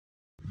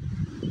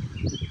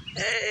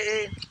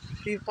Hey,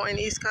 Viewpoint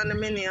East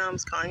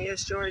Condominiums,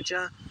 Conyers,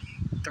 Georgia,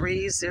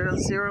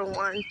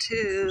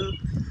 30012.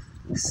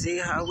 See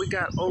how we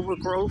got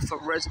overgrowth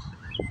of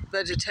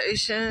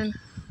vegetation.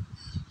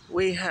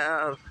 We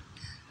have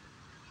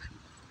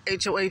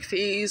HOA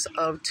fees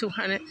of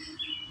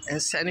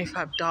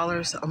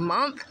 $275 a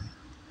month.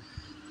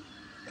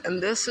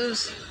 And this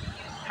is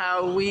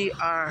how we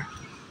are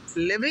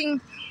living.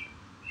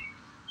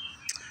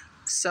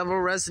 Several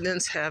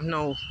residents have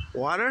no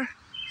water.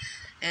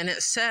 And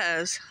it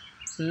says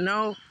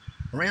no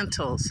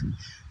rentals.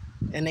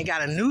 And they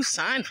got a new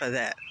sign for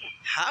that.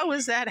 How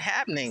is that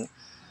happening?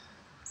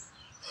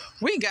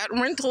 We got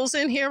rentals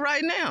in here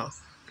right now.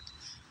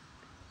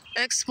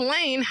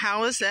 Explain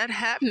how is that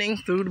happening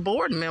through the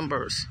board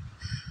members.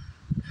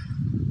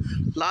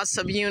 Lots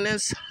of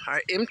units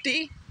are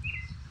empty.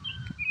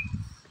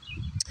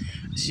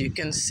 As you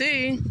can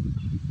see,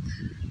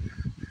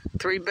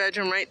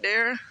 3-bedroom right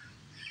there,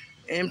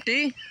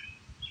 empty,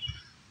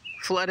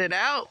 flooded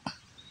out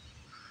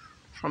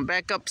from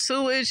backup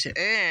sewage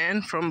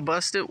and from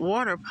busted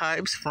water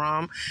pipes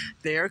from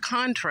their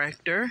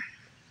contractor,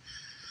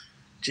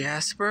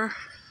 Jasber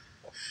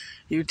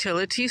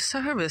Utility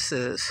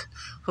Services,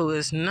 who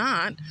is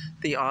not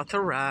the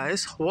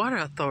authorized water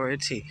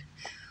authority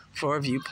for Viewpoint.